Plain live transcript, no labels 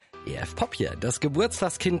ERF Pop hier. Das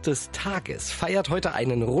Geburtstagskind des Tages feiert heute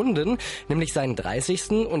einen Runden, nämlich seinen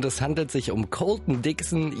 30. Und es handelt sich um Colton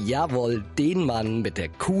Dixon, jawohl, den Mann mit der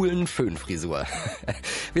coolen Föhnfrisur.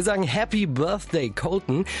 Wir sagen Happy Birthday,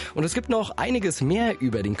 Colton. Und es gibt noch einiges mehr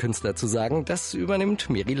über den Künstler zu sagen. Das übernimmt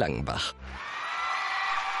Miri Langenbach.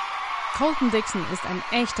 Colton Dixon ist ein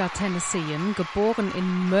echter Tennessean, geboren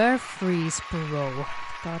in Murfreesboro.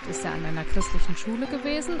 Dort ist er an einer christlichen Schule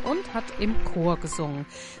gewesen und hat im Chor gesungen.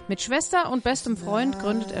 Mit Schwester und bestem Freund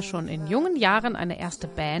gründet er schon in jungen Jahren eine erste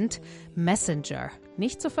Band, Messenger.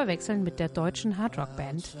 Nicht zu verwechseln mit der deutschen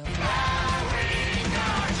Hardrock-Band.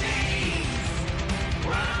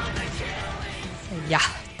 Ja,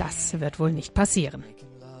 das wird wohl nicht passieren.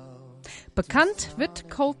 Bekannt wird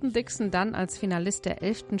Colton Dixon dann als Finalist der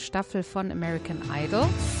 11. Staffel von American Idol.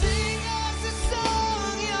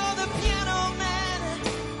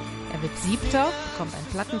 Er wird 7., bekommt einen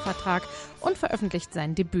Plattenvertrag und veröffentlicht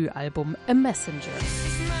sein Debütalbum A Messenger.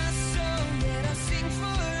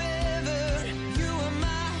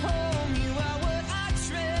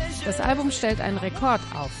 Das Album stellt einen Rekord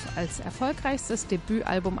auf, als erfolgreichstes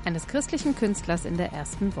Debütalbum eines christlichen Künstlers in der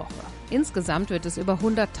ersten Woche. Insgesamt wird es über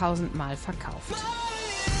 100.000 Mal verkauft.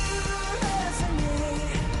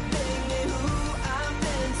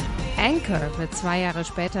 Anchor wird 2 Jahre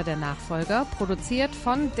später der Nachfolger, produziert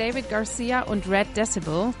von David Garcia und Red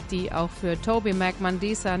Decibel, die auch für Toby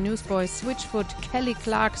Mac-Mandisa, Newsboy, Switchfoot, Kelly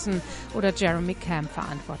Clarkson oder Jeremy Camp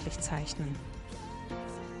verantwortlich zeichnen.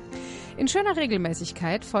 In schöner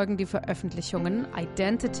Regelmäßigkeit folgen die Veröffentlichungen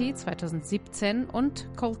Identity 2017 und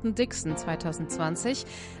Colton Dixon 2020.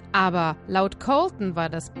 Aber laut Colton war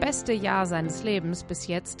das beste Jahr seines Lebens bis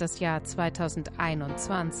jetzt das Jahr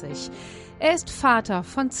 2021. Er ist Vater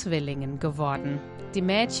von Zwillingen geworden. Die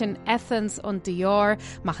Mädchen Athens und Dior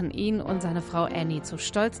machen ihn und seine Frau Annie zu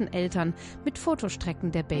stolzen Eltern mit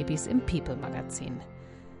Fotostrecken der Babys im People-Magazin.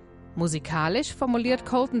 Musikalisch formuliert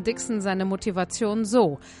Colton Dixon seine Motivation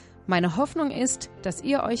so: Meine Hoffnung ist, dass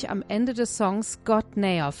ihr euch am Ende des Songs Gott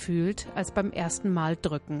näher fühlt, als beim ersten Mal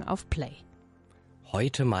drücken auf Play.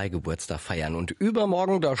 Heute mal Geburtstag feiern und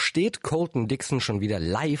übermorgen, da steht Colton Dixon schon wieder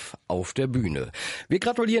live auf der Bühne. Wir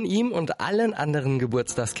gratulieren ihm und allen anderen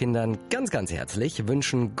Geburtstagskindern ganz, ganz herzlich,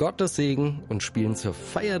 wünschen Gottes Segen und spielen zur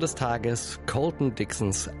Feier des Tages Colton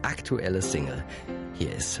Dixons aktuelle Single.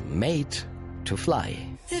 Hier ist Made to Fly.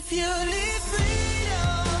 If you leave free